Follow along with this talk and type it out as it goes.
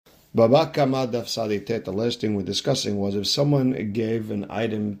Baba Kama Daf, the last thing we're discussing was if someone gave an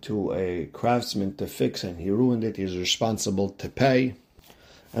item to a craftsman to fix and he ruined it, he's responsible to pay.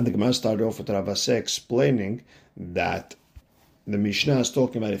 And the Gemara started off with Ravase explaining that the Mishnah is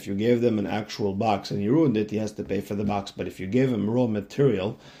talking about if you gave them an actual box and he ruined it, he has to pay for the box. But if you gave him raw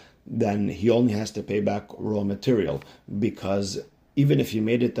material, then he only has to pay back raw material. Because even if you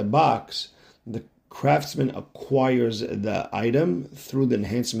made it a box, the craftsman acquires the item through the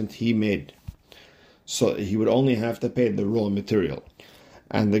enhancement he made. So he would only have to pay the raw material.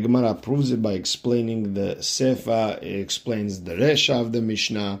 And the Gemara proves it by explaining the Sefa, it explains the Resha of the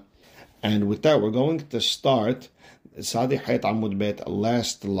Mishnah. And with that, we're going to start Sadi Hayat Amud Bet,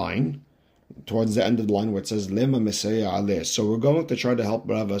 last line, towards the end of the line where it says Lema Mesaya Aleh. So we're going to try to help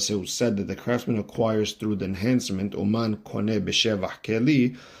Rav Aseh, who said that the craftsman acquires through the enhancement, Uman Kone B'Shevach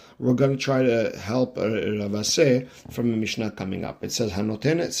Keli. We're going to try to help Rav Aseh from the Mishnah coming up. It says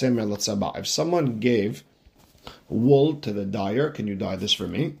Hanoten Semer Latzaba. If someone gave wool to the dyer, can you dye this for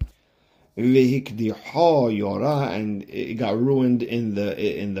me? And it got ruined in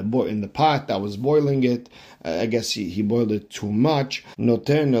the pot that was boiling it. I guess he boiled it too much. The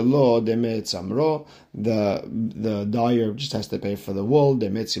dyer just has to pay for the wool. He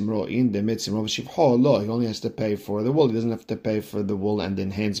only has to pay for the wool. He doesn't have to pay for the wool and the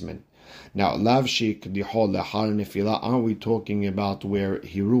enhancement. Now, aren't we talking about where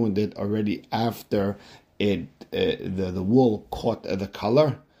he ruined it already after the wool caught the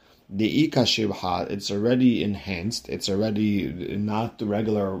color? The ika shibha, it's already enhanced. It's already not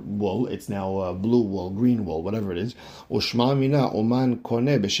regular wool. It's now blue wool, green wool, whatever it is. Ushma mina oman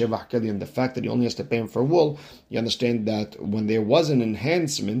kone b'shevach keli. And the fact that he only has to pay him for wool, you understand that when there was an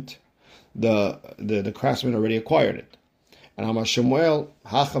enhancement, the craftsman already acquired it. And Amar Shemuel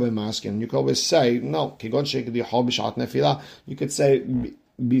hacha b'maskin. You could always say no. Kigon sheikdi hol b'shat nefila. You could say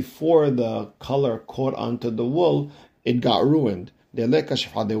before the color caught onto the wool, it got ruined. There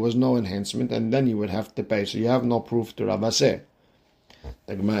was no enhancement, and then you would have to pay. So you have no proof to Rav Aseh.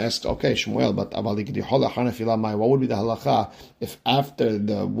 The Gemara asks, okay, Shmuel, but what would be the halacha if after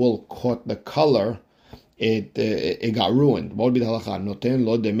the wool caught the color, it got ruined? What would be the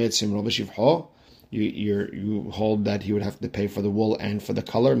halacha? You hold that he would have to pay for the wool and for the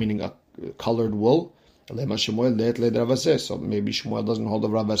color, meaning a colored wool. So maybe Shmuel doesn't hold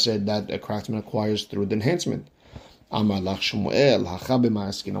of Rav Aseh that a craftsman acquires through the enhancement. Amar lach Shmuel, hacha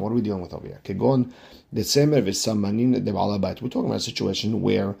b'ma'askin. Now, what are we dealing with over here? Kegon desemer v'samanin de ba'alabait. We're talking about a situation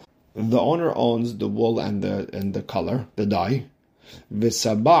where the owner owns the wool and the color, the dye.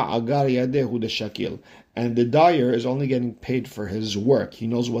 V'saba agar yadehu de shakil, and the dyer is only getting paid for his work. He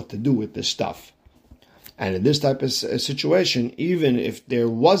knows what to do with this stuff. And in this type of situation, even if there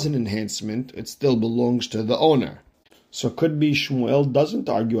was an enhancement, it still belongs to the owner. So could be Shmuel doesn't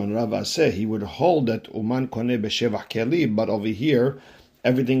argue on Rav Aseh. He would hold that Uman Kone B'Shevach Keli, but over here,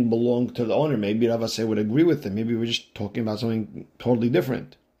 everything belonged to the owner. Maybe Rav Aseh would agree with him. Maybe we're just talking about something totally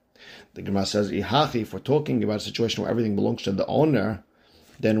different. The Gemara says, Ihachi, if we're talking about a situation where everything belongs to the owner,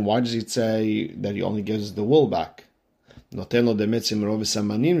 then why does it say that he only gives the wool back? It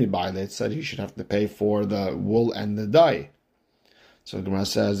said he should have to pay for the wool and the dye. So the Gemara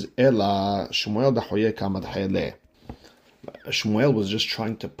says, Ela Shmuel dahoye Kama Daf. Shmuel was just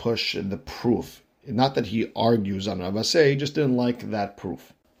trying to push the proof. Not that he argues on Rav Aseh, he just didn't like that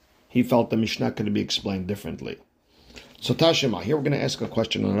proof. He felt the Mishnah could be explained differently. So Tashema, here we're going to ask a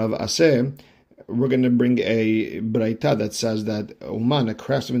question on Rav Aseh. We're going to bring a braita that says that Uman, a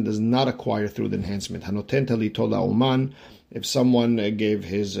craftsman, does not acquire through the enhancement. Hanoten tali tola Uman, if someone gave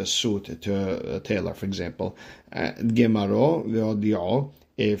his suit to a tailor, for example, Gemaro ve'odio,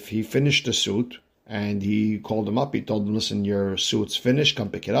 if he finished the suit, and he called him up, he told him, listen, your suit's finished, come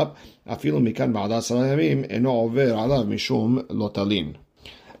pick it up.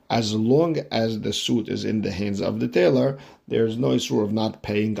 As long as the suit is in the hands of the tailor, there's no issue of not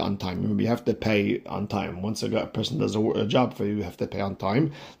paying on time. Remember, you have to pay on time. Once a person does a job for you, you have to pay on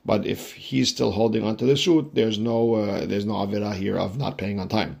time. But if he's still holding onto the suit, there's no avera here of not paying on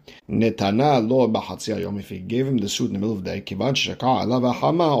time. Netana lo b'chatzia. If he gave him the suit in the middle of the day, kivan shaka alav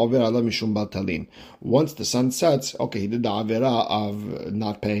hama over alav mishum batalin. Once the sun sets, okay, he did the avera of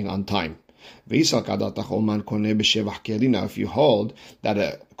not paying on time. Now, if you hold that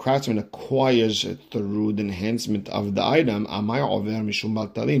a craftsman acquires through the enhancement of the item,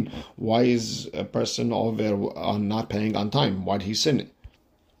 why is a person over on not paying on time? Why did he sin it?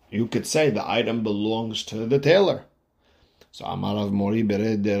 You could say the item belongs to the tailor. So Amarav Mori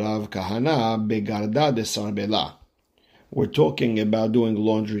Bered Rav Kahana Begarda de Sarbela. We're talking about doing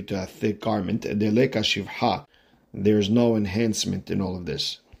laundry to a thick garment. Deleka Shivha. There's no enhancement in all of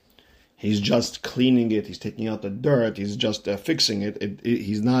this. He's just cleaning it, he's taking out the dirt, he's just fixing it.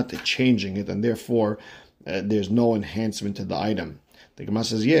 He's not changing it, and therefore there's no enhancement to the item. The Gemara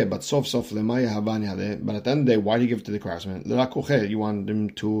says, yeah, but but at the end of the day, why do you give it to the craftsman? You want him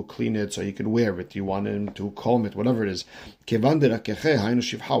to clean it so he could wear it. You want him to comb it, whatever it is.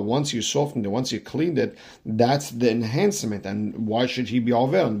 Once you softened it, once you cleaned it, that's the enhancement. And why should he be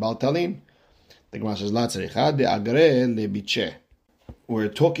over on Baltalin? The Gemara says, we're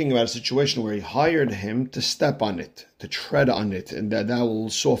talking about a situation where he hired him to step on it, to tread on it, and that will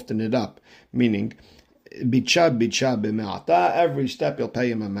soften it up. Meaning, every step you'll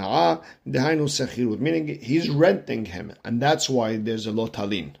pay him a ma'ah, meaning he's renting him, and that's why there's a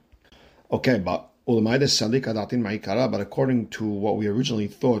lotalin. Okay, but according to what we originally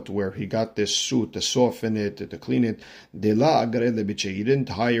thought, where he got this suit to soften it, to clean it, you didn't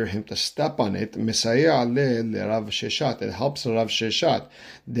hire him to step on it. It helps Rav Sheshat.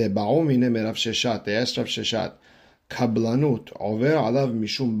 They asked Rav Sheshat, kablanut over alav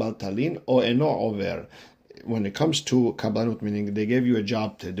mishum baltalin or eno over. When it comes to kablanut, meaning they gave you a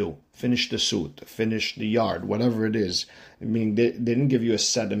job to do, finish the suit, finish the yard, whatever it is, meaning they didn't give you a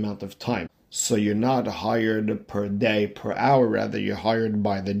set amount of time. So you're not hired per day, per hour, rather you're hired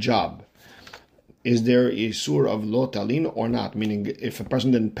by the job. Is there a sur of lotalin or not? Meaning if a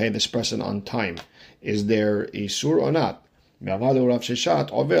person didn't pay this person on time, is there a sur or not? Rav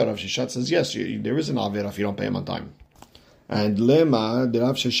Sheshat says yes, there is an aver if you don't pay him on time. And lema the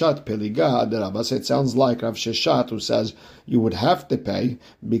Rav Sheshat peliga the Rabbas, it sounds like Rav Sheshat who says you would have to pay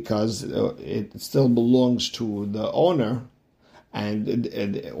because it still belongs to the owner, and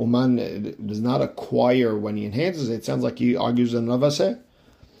Uman does not acquire when he enhances it. It sounds like he argues in Ravase.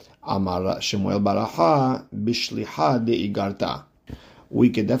 Amar Shemuel Baraha bishliha de igarta. We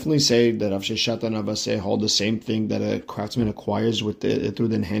could definitely say that Rav Sheshat and Ravase hold the same thing, that a craftsman acquires through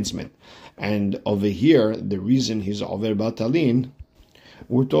the enhancement. And over here, the reason he's over batalin,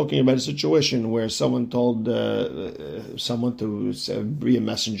 we're talking about a situation where someone told someone to be a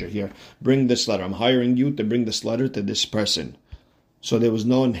messenger here, bring this letter. I'm hiring you to bring this letter to this person. So there was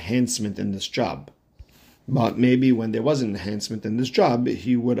no enhancement in this job. But maybe when there was an enhancement in this job,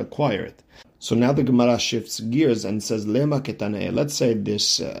 he would acquire it. So now the Gemara shifts gears and says, Lema ketaneh. Let's say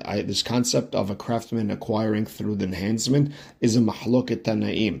this concept of a craftsman acquiring through the enhancement is a mahloket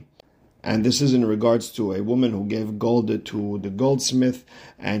tanaim. And this is in regards to a woman who gave gold to the goldsmith,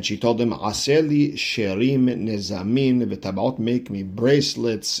 and she told him, Aseli sherim nezamin v'tabaot, make me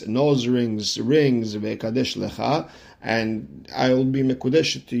bracelets, nose rings, v'kadesh lecha, and I will be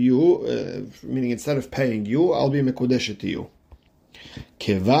mekudesh to you, meaning instead of paying you, I'll be mekudesh to you.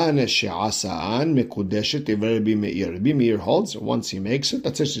 Kevan she'asaan mekudeshet Rabbi Meir. Rabbi Meir holds, once he makes it,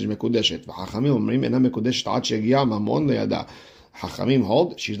 that's it, she's mekudeshet. V'chachamim omrim ena mekudeshet ad shegia mamon leyada. Hachamim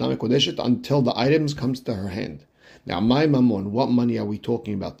hold, she's not mekudeshet until the items comes to her hand. Now, my mamon, what money are we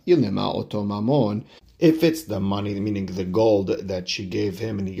talking about? Ilema oto mamon. If it's the money, meaning the gold that she gave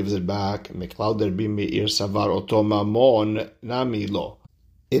him and he gives it back, meklaud Rabbi Meir savar oto mamon nami lo.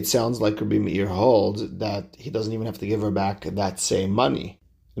 It sounds like Rabbi Meir holds that he doesn't even have to give her back that same money.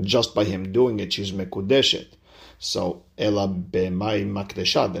 Just by him doing it, she's mekudeshet. So, ela b'mai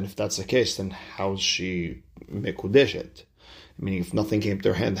makdeshat. Then if that's the case, then how's she mekudeshet? Meaning, if nothing came to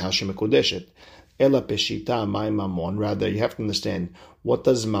her hand, how's she mekudeshet? Ela peshita mai mamon. Rather, you have to understand, what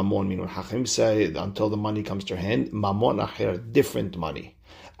does mamon mean? When Hachim say, until the money comes to her hand, mamon acher, different money.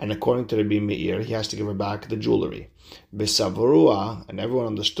 And according to Rabbi Meir, he has to give her back the jewelry. Besavurua, and everyone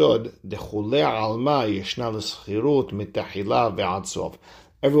understood, dechule alma yeshna l'schirut mitahila ve'adsov.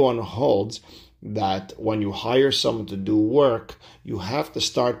 Everyone holds that when you hire someone to do work, you have to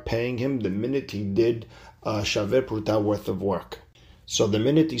start paying him the minute he did shaver pruta worth of work. So the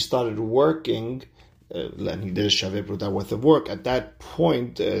minute he started working, and he did a shaver pruta worth of work, at that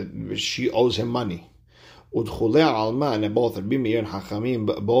point, she owes him money. Udchulei alma, and both Rabbi Meir and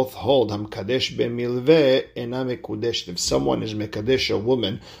Hachamim both hold hamkadesh b'milveh ena mekudesh. If someone is mekadesh a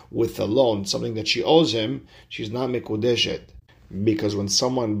woman with a loan, something that she owes him, she's not mekudeshet. Because when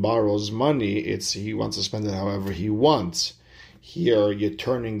someone borrows money, he wants to spend it however he wants. Here, you're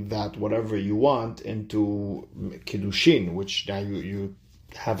turning that whatever you want into kiddushin, which now you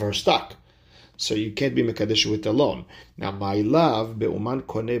have her stuck. So you can't be mekadesh with a loan. Now, my love, be'uman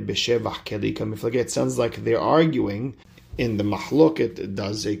koneh b'shevach kelika miflageh. It sounds like they're arguing in the mahloket,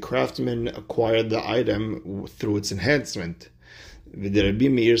 does a craftsman acquire the item through its enhancement? Rabbi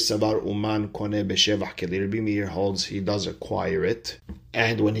Meir savar uman koneh b'shevach keli. Rabbi Meir holds he does acquire it,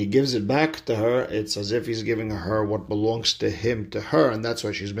 and when he gives it back to her, it's as if he's giving her what belongs to him to her, and that's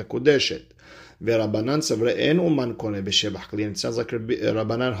why she's mekudeshet. V'Rabbanan savre en uman koneh b'shevach kli. And it sounds like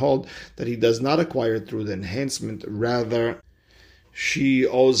Rabbanan hold that he does not acquire it through the enhancement, rather she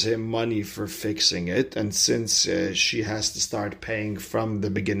owes him money for fixing it, and since she has to start paying from the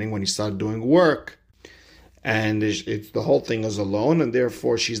beginning when he started doing work, and the whole thing is a loan, and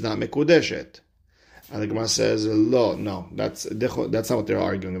therefore she's not mekudeshet. And the Gemara says, no, that's not what they're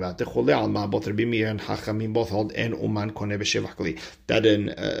arguing about. Both Rabbi Meir and Hachamim both hold en uman koneh b'shevach kli, that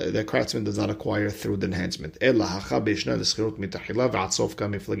the craftsman does not acquire through the enhancement. Over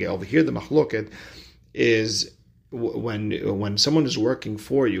here, the machloket is, when someone is working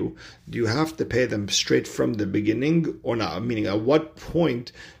for you, do you have to pay them straight from the beginning or not? Meaning, at what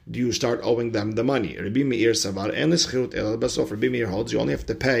point do you start owing them the money? Rabbi Meir savar en l'schirut el basof. Rabbi Meir holds you only have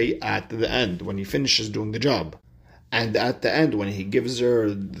to pay at the end when he finishes doing the job. And at the end, when he gives her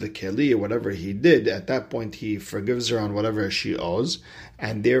the keli or whatever he did, at that point he forgives her on whatever she owes,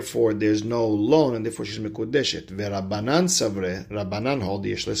 and therefore there's no loan, and therefore she's mekudeshet. Ve'Rabbanan savre, Rabbanan hold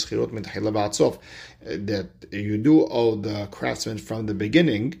yesh l'schirut mitachila ba'atzof, that you do owe the craftsman from the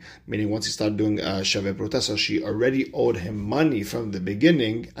beginning, meaning once he started doing shaveh pruta, so she already owed him money from the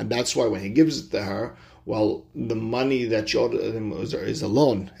beginning, and that's why when he gives it to her, well, the money that she owed him is a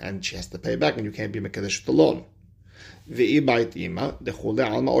loan, and she has to pay back, and you can't be mekadesh with the loan. Or you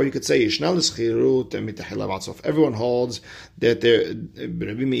could say, everyone holds that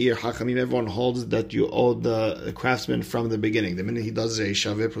Rabbi Meir, Hachamim, everyone holds that you owe the craftsman from the beginning, the minute he does a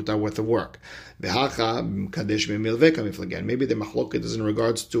shaveh pruta worth of work. Maybe the machloket is in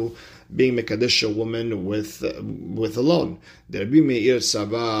regards to being mekadesh a woman with a loan. Rabbi Meir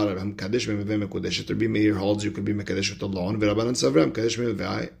savar mekadesh mekudeshet. Rabbi Meir holds you could be mekadesh with a loan. Rabbanan savar mekadesh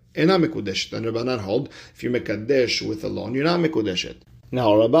mekudeshet. And Rabbanan hold if you're mekadesh with a loan, you're not mekudeshet.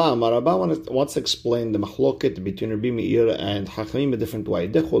 Now, Rabba wants to explain the machloket between Rabbi Meir and Hachamim a different way.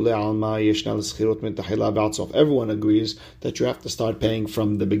 Everyone agrees that you have to start paying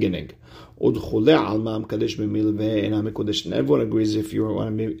from the beginning. And everyone agrees if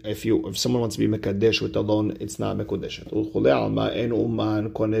someone wants to be mekadesh with a loan, it's not mekudeshet.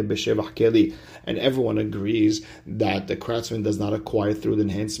 And everyone agrees that the craftsman does not acquire through the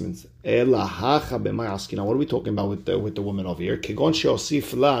enhancements. Now, what are we talking about with the woman over here?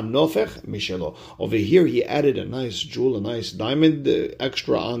 Over here, he added a nice jewel, a nice diamond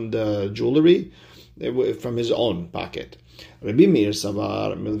extra on the jewelry from his own pocket. Rabbi Meir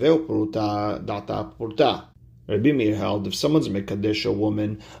savar milveu pruta data pruta. Rabbi Meir held if someone's mekadesh a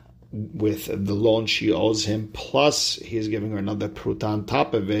woman with the loan she owes him, plus he's giving her another pruta on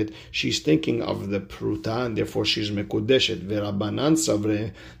top of it, she's thinking of the pruta, and therefore she's mekudeshet. Ve'Rabbanan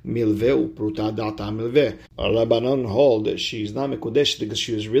savre milveu pruta data milve. Rabbanan hold that she's not mekudeshet because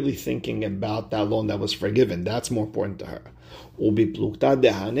she was really thinking about that loan that was forgiven. That's more important to her. Ubi plukta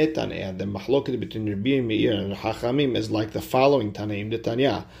dehane taneh. The machloket between Rabbi Meir and Hachamim is like the following Tanaim de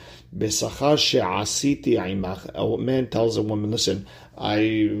Tanya. Besachar she'asiti imach. A man tells a woman, listen, I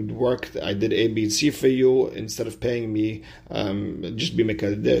did A, B, C for you. Instead of paying me, just be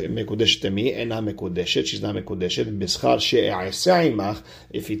mekudeshet to me, and not mekudeshet. She's not mekudeshet. B'schar she'aseh imach.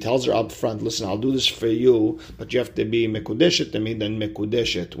 If he tells her up front, listen, I'll do this for you, but you have to be mekudeshet to me, then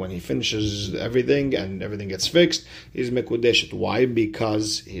mekudeshet. When he finishes everything and everything gets fixed, he's mekudeshet. Why?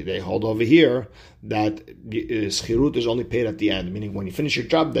 Because they hold over here that schirut is only paid at the end, meaning when you finish your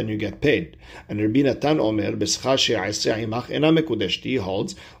job, then you get paid. And Rabbi Natan Omer, b'schar she'aseh imach, ena mekudeshet. He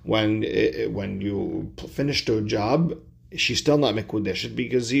holds when you finish your job, she's still not mekudeshet,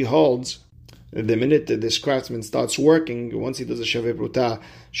 because he holds the minute that this craftsman starts working, once he does a shaveh pruta,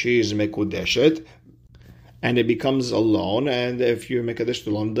 she is mekudeshet, and it becomes a loan, and if you're mekadesh,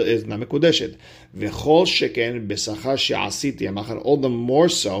 the loan is not mekudeshet. V'chol sheken b'sachar she'asiti amachar. All the more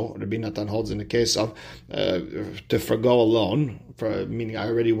so, Rabbi Natan holds in the case of to forgo a loan, meaning I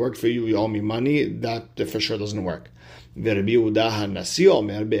already worked for you, you owe me money, that for sure doesn't work. Rabbi Yehuda HaNasi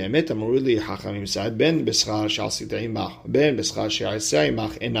Omer be'emet amruli Hachamim said ben b'schar she'asita imach ben b'schar she'aseh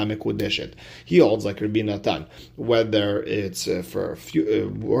imach ena mekudeshet. He holds like Rabbi Natan, whether it's for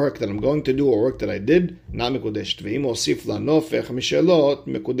work that I'm going to do or work that I did, not mekudeshet. Ve'im osif lanofech mishelot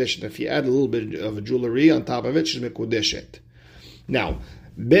mekudeshet. If you add a little bit of jewelry on top of it, she's mekudeshet. Now,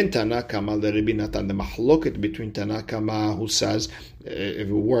 Ben Tana Kama the Rabbi Natan, the machloket between Tana Kama, who says if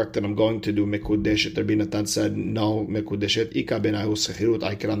it worked, then I'm going to do Mekudeshet. Rabbi Natan said, no, Mekudeshet. Ika benayu sechirut.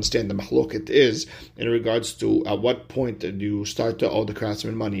 I can understand the mahloket is in regards to at what point do you start to owe the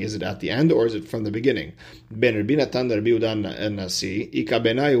craftsman money? Is it at the end or is it from the beginning? Ben Rabbi Natan, Rabbi Yehuda Nasi. Ika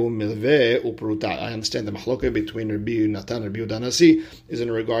benayu milveh upruta. I understand the mahloket between Rabbi Natan and Rabbi Yehuda Nasi is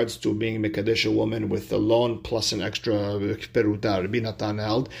in regards to being Mekadesh a woman with the loan plus an extra peruta. Rabbi Natan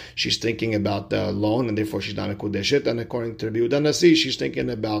held she's thinking about the loan and therefore she's not Mekudeshet. And according to Rabbi Yehuda Nasi, she's thinking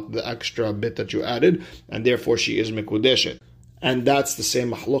about the extra bit that you added, and therefore she is Mekudeshet. And that's the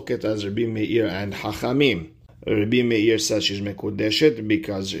same mahloket as Rabbi Meir and Hachamim. Rabbi Meir says she's Mekudeshet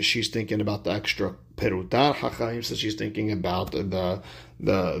because she's thinking about the extra peruta. Hachamim says she's thinking about the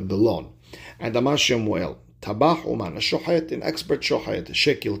loan. And Amar Shemuel, Tabach Uman, a shochet, an expert shochet,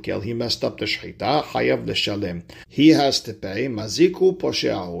 shekil kel, he messed up the shchita, hayav the shalem. He has to pay, maziku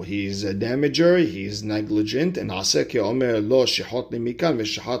posheahu, he's a damager, he's negligent, and asek omer lo shechot li mikan,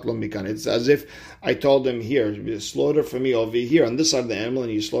 v'shechat lo mikan. It's as if I told him, here, slaughter for me over here on this side of the animal,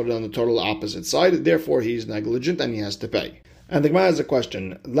 and he slaughtered on the total opposite side, therefore he's negligent and he has to pay. And the Gemara has a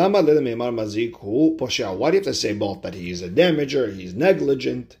question. Lama le'lememar maziku posheahu. Why do you have to say both, that he's a damager, he's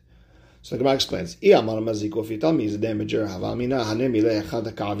negligent? So the Gemara explains, if you tell me he's a damager,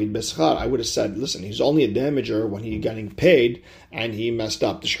 I would have said, listen, he's only a damager when he's getting paid and he messed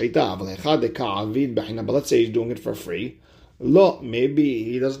up the shchita. But let's say he's doing it for free. Maybe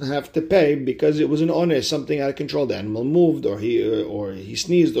he doesn't have to pay because it was an honest, something out of control. The animal moved or he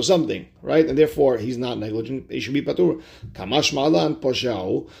sneezed or something, right? And therefore he's not negligent. He should be patur. Kamash ma'alan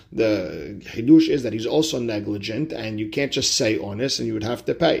poshau. The hidush is that he's also negligent and you can't just say honest and you would have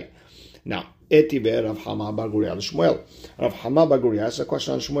to pay. Now, Etiber Rav Hama bar Guria Shmuel. Rav Hama bar Guria has a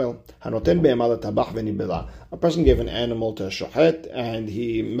question on Shmuel. Hanoten be'emal tabach v'nibela. A person gave an animal to a shochet and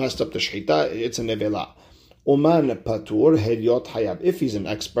he messed up the shchita. It's a nevela. Uman patur hediot hayab. If he's an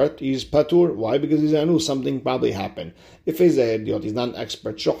expert, he's patur. Why? Because he's anu. Something probably happened. If he's a hediot, he's not an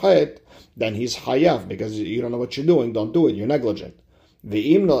expert shochet, then he's hayav because you don't know what you're doing. Don't do it. You're negligent. Now, if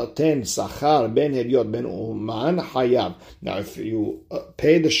you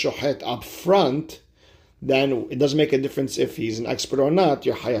pay the shochet up front, then it doesn't make a difference if he's an expert or not,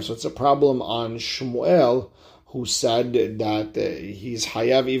 you're hayav. So it's a problem on Shmuel, who said that he's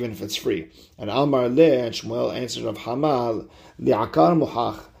hayav even if it's free. And Amar Le, and Shmuel answered of Hamal, li'akar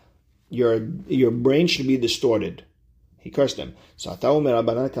muhach, your brain should be distorted. He cursed him. So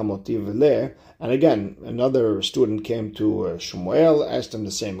and again, another student came to Shmuel, asked him the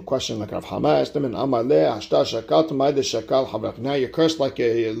same question like Rav Hama asked him, and Amar Le, hashta shakal t'mayde shakal havrak. Now you're cursed like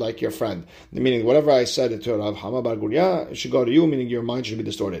your friend. Meaning, whatever I said to Rav Hama bar Guria, it should go to you, meaning your mind should be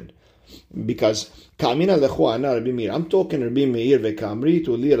distorted. Because Kamina lechu ana Rabbi Meir. I'm talking Rabbi Meir ve'kamri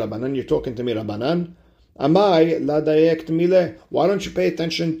to li Rabbanan. You're talking to me Rabbanan. Amai la dayekt mile. Why don't you pay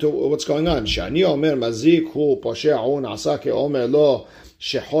attention to what's going on? Shani omer mazik hu poshe'un asake omer lo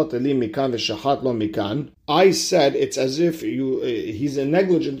shechot li mikan v'shachat lo mikan. I said it's as if he's a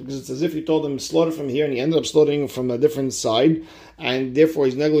negligent because it's as if you told him slaughter from here and he ended up slaughtering from a different side and therefore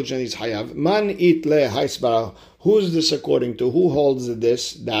he's negligent, he's hayav. Man it le haisbara. Who's this according to? Who holds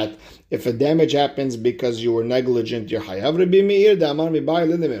this that if a damage happens because you were negligent, you're hayav? Rabbi Meir,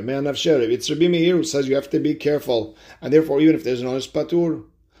 it's Rabbi Meir who says you have to be careful, and therefore even if there's an honest patur.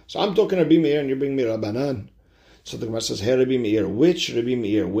 So I'm talking Rabbi Meir and you're bringing me Rabbanan. So the Gemara says, hey Rabbi Meir, which Rabbi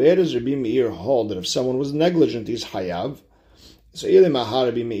Meir? Where does Rabbi Meir hold that if someone was negligent, he's hayav? So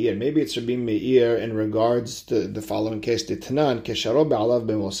maybe it's Rabbi Meir in regards to the following case: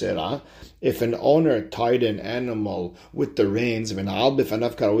 if an owner tied an animal with the reins, and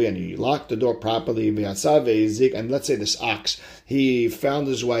he locked the door properly, and let's say this ox, he found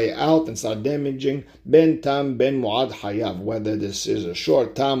his way out and started damaging, ben tam ben muad hayav. Whether this is a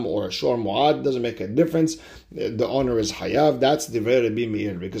short tam or a short muad doesn't make a difference. The owner is hayav. That's the very Rabbi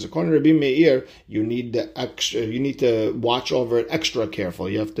Meir, because according to Rabbi Meir, you need to watch over it extra careful.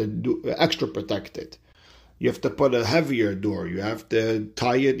 You have to do extra protect it. You have to put a heavier door. You have to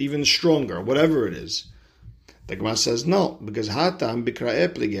tie it even stronger, whatever it is. The Gemara says no, because hatam bikra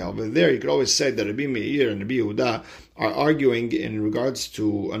eplige. Over there, you could always say that Rabbi Meir and Rabbi Yehuda are arguing in regards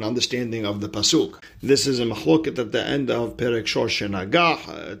to an understanding of the pasuk. This is a machloket at the end of Perek Shor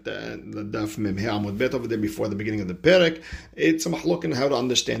Shenagah, at the end of the Daf Mem He Amud Bet over there before the beginning of the Perek. It's a machloket in how to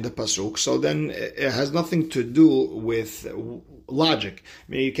understand the pasuk. So then it has nothing to do with logic.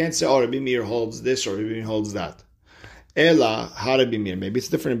 I mean, you can't say, oh, Rabbi Meir holds this or Rabbi Meir holds that. Ela harabimir. Maybe it's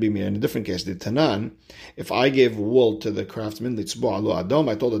different in bimir. In a different case, the tanan. If I gave wool to the craftsman, litzbo alu adom,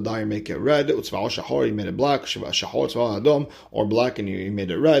 I told the dyer make it red. Utzvao shahor, he made it black. Shahor tzvao adom, or black, and he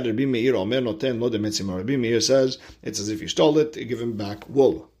made it red. Rabbi Meir omer noten lo demetzim. Rabbi Meir says it's as if you stole it. You give him back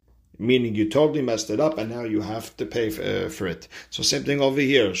wool. Meaning you totally messed it up and now you have to pay for it. So same thing over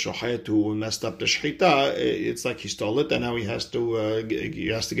here. Shochayet who messed up the shchita, it's like he stole it and now he has to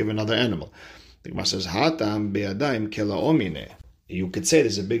give another animal. The Gemara says, Hatam be'adayim kela omine. You could say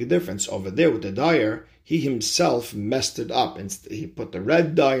there's a big difference. Over there with the dyer, he himself messed it up. He put the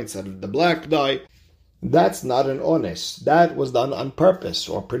red dye instead of the black dye. That's not an honest. That was done on purpose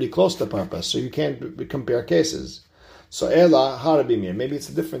or pretty close to purpose. So you can't compare cases. So Ela Rabbi Meir, maybe it's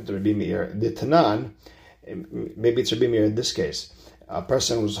a different Rabbi Meir. The Tanan, maybe it's Rabbi Meir in this case. A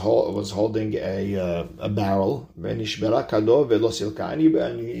person was holding a barrel, and he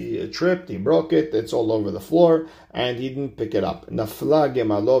tripped, he broke it, it's all over the floor, and he didn't pick it up.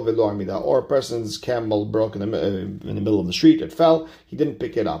 Or a person's camel broke in the middle of the street, it fell, he didn't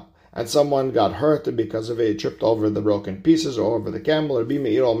pick it up. And someone got hurt because of it, he tripped over the broken pieces or over the camel. Rabbi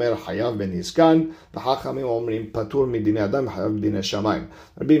Meir omer hayav ben hiskan, v'chachamim omrim patur midinei adam hayav dinei shamayim.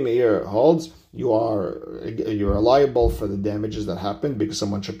 Rabbi Meir holds you're liable for the damages that happened because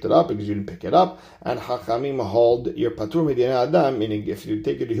someone tripped it up, because you didn't pick it up. And Chachamim hold you're patur midinei adam, meaning if you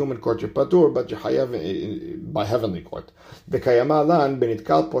take it to human court, you're patur, but you're hayav by heavenly court. V'kayama lan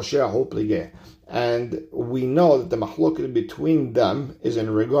benitkal poshea hu pligeh. And we know that the mahloket between them is in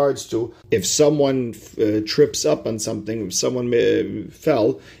regards to if someone trips up on something, if someone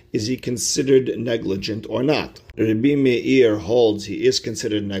fell, is he considered negligent or not? Rabbi Meir holds he is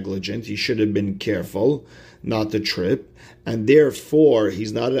considered negligent. He should have been careful not to trip, and therefore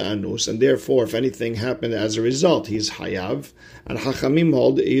he's not an anus, and therefore if anything happened as a result, he's hayav. And Hachamim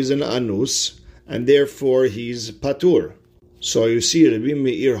hold he's an anus, and therefore he's patur. So you see, Rabbi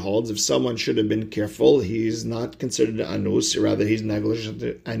Meir holds if someone should have been careful, he's not considered an anus, rather he's negligent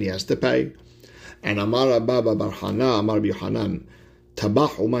and he has to pay. And Amar Baba Bar Hana, Amar Yohanan,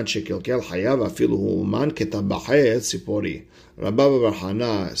 Tabach uman shekilkel hayav afilu uman ketabahe tzipori. Rabbi Bar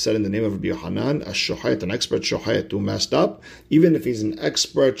Hana said in the name of Rabbi Yohanan, a shohet, an expert shohet who messed up, even if he's an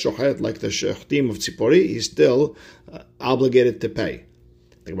expert shohet like the shechtim of tzipori, he's still obligated to pay.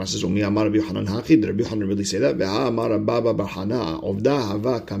 The Gemara says, "Umi amar Rabbi Yohanan haki." Did Rabbi Yohanan really say that? Ve'ha amar Baba Bar Hana ovda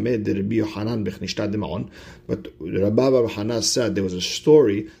hava kamed Rabbi Yohanan b'chnishta dema'on. But Rabbi Bar Hana said there was a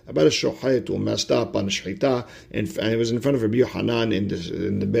story about a shochayt who messed up on a shchita, and it was in front of Rabbi Yohanan in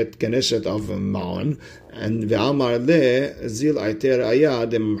the Bet Knesset of Ma'on. And ve'amar le zil aiter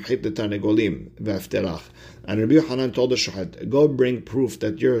ayad emchit tanegolim ve'afterach. And Rabbi Yohanan told the shochet, go bring proof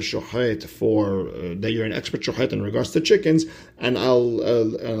that you're a shochet that you're an expert shochet in regards to chickens, and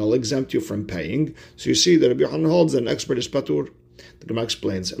I'll exempt you from paying. So you see that Rabbi Yohanan holds that an expert is patur. The Gemara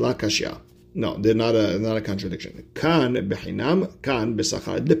explains, la kashya. No, they're not a contradiction. Kan behinam, kan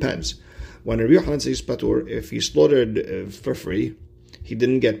besachar. It depends. When Rabbi Yohanan says patur, if he slaughtered for free, he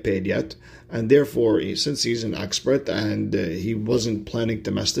didn't get paid yet, and therefore, since he's an expert and he wasn't planning to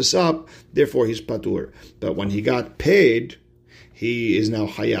mess this up, therefore he's patur. But when he got paid, he is now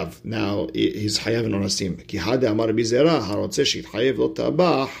hayav. Now he's hayav in onasim. Ki hade amar Rabbi Zera harotze shitchayev lo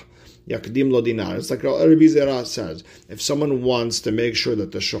tabach yakdim lo dinar. It's like Rabbi Zera says, if someone wants to make sure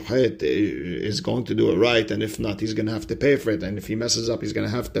that the shochet is going to do it right, and if not, he's going to have to pay for it, and if he messes up, he's going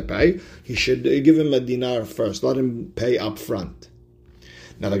to have to pay, he should give him a dinar first. Let him pay up front.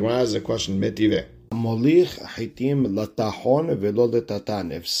 Now the Gemara has a question, metive.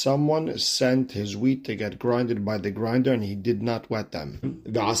 If someone sent his wheat to get grinded by the grinder and he did not wet them,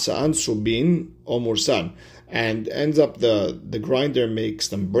 and ends up the grinder makes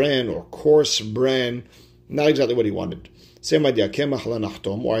them bran or coarse bran, not exactly what he wanted. Same idea,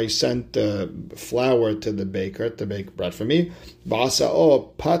 or I sent flour to the baker to bake bread for me. Pat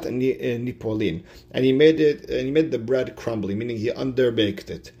nipolin, and he made the bread crumbly, meaning he underbaked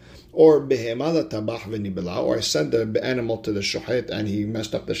it. Or or I sent the animal to the shochet and he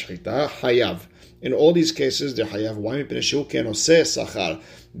messed up the shechita. Hayav. In all these cases, they're hayav. Why?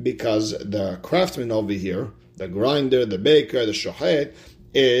 Because the craftsman over here, the grinder, the baker, the shochet,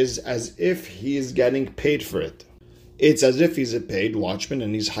 is as if he's getting paid for it. It's as if he's a paid watchman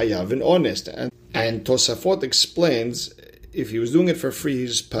and he's hayav and honest. And Tosafot explains, if he was doing it for free,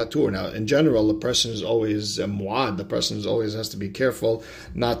 he's patur. Now, in general, the person is always muad. The person always has to be careful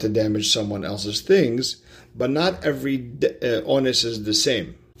not to damage someone else's things. But not every honest is the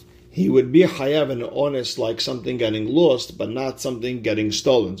same. He would be hayav and honest like something getting lost, but not something getting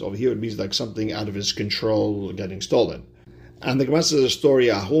stolen. So over here, it would be like something out of his control getting stolen. And the Gemara says a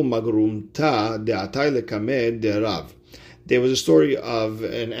story, Ahu magrumta de'atay lekamed de'rav. there was a story of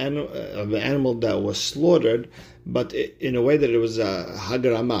an animal that was slaughtered, but in a way that it was a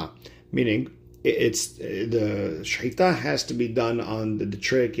hagrama, meaning it's the shechita has to be done on the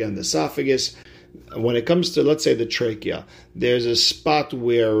trachea and the esophagus. When it comes to, let's say, the trachea, there's a spot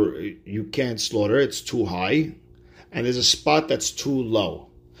where you can't slaughter, it's too high, and there's a spot that's too low.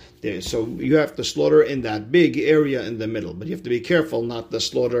 So you have to slaughter in that big area in the middle, but you have to be careful not to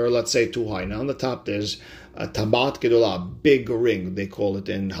slaughter, let's say, too high. Now on the top there's a tabat kedula, a big ring, they call it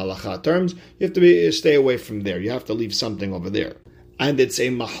in halacha terms. You have to stay away from there. You have to leave something over there. And it's a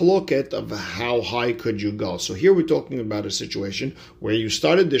mahloket of how high could you go. So here we're talking about a situation where you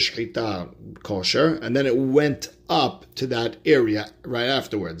started the shechita kosher, and then it went up to that area right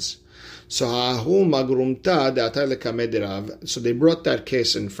afterwards. So they brought that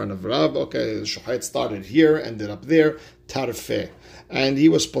case in front of Rav. Okay, the shochet started here, ended up there, tarfeh. And he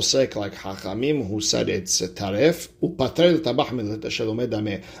was posek like Hachamim, who said it's taref.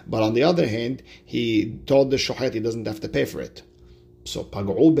 But on the other hand, he told the shochet he doesn't have to pay for it. So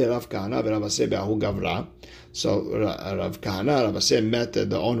pag'u beRav Kahana v'Rav Aseh be'ahu gavra. So Rav Kahana, Rav Aseh met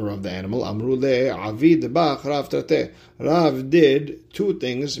the owner of the animal. Amru le avid bach Rav Trateh. Rav did two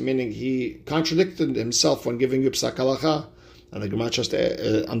things, meaning he contradicted himself when giving you psak halacha. And the Gemara just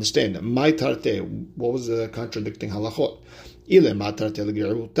understand. My Tarteh, what was the contradicting halachot? If you want to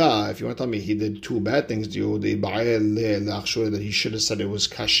tell me he did two bad things to you, that he should have said it was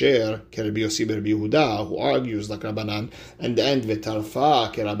kasher, who argues like Rabbanan, and the end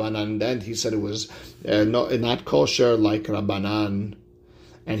v'tarfa kerabanan, and the end he said it was not kosher like Rabbanan,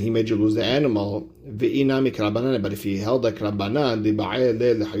 and he made you lose the animal. But if he held like Rabbanan,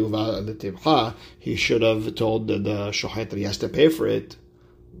 he should have told the shochet that he has to pay for it.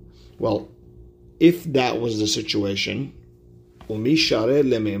 Well, if that was the situation, are they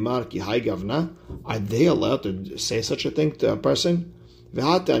allowed to say such a thing to a person?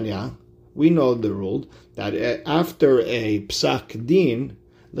 We know the rule that after a psak din,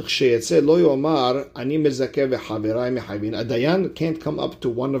 a dayan can't come up to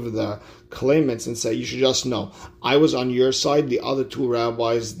one of the claimants and say, you should just know, I was on your side, the other two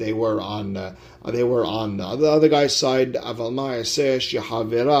rabbis, they were on the other guy's side. What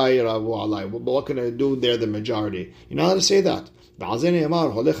can I do? They're the majority. You're not allowed to say that. Over here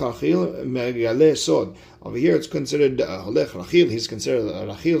it's considered holech rachil. He's considered a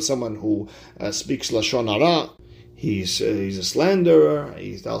rachil, someone who speaks lashon hara. He's a slanderer.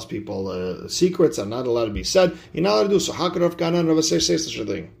 He tells people secrets are not allowed to be said. You're not allowed to do so. How could Rav Kahana and Rav Aseh say such a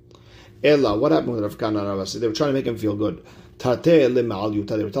thing? Ella, what happened with Rav Kahana and Rav Aseh? They were trying to make him feel good. They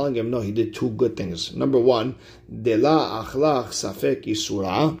were telling him, no, he did two good things. Number one, dela achlach safek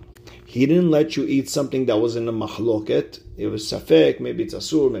isura. He didn't let you eat something that was in a mahloket. It was safek, maybe it's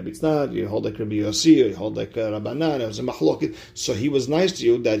asur, maybe it's not. You hold like Rabbi Yossi, or you hold like Rabbanan. It was a mahloket. So he was nice to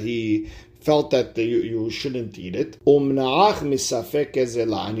you that he felt that you shouldn't eat it. And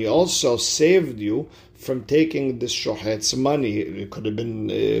he also saved you from taking this shochet's money. It could have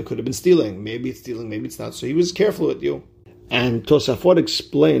been stealing. Maybe it's stealing, maybe it's not. So he was careful with you. And Tosafot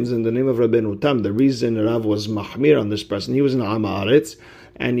explains in the name of Rabbeinu Tam the reason Rav was mahmir on this person. He was an Am Haaretz,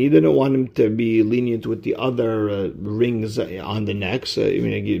 and he didn't want him to be lenient with the other rings on the necks. He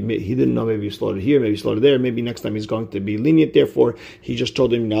didn't know, maybe he slaughtered here, maybe he slaughtered there, maybe next time he's going to be lenient. Therefore, he just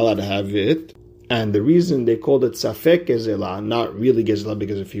told him you're not allowed to have it. And the reason they called it safek gezelah, not really gezelah,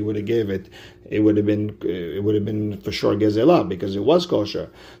 because if he would have gave it, it would have been for sure gezelah, because it was kosher.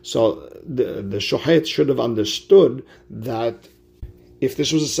 So the shochet should have understood that if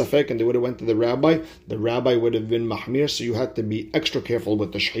this was a safek and they would have went to the rabbi would have been mahmir, so you had to be extra careful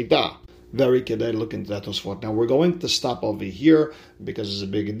with the shechita. Very kedai, look into that Tosfot. Now we're going to stop over here because it's a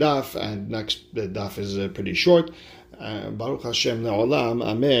big daf, and next the daf is pretty short. Baruch Hashem le'olam,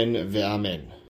 amen ve'amen.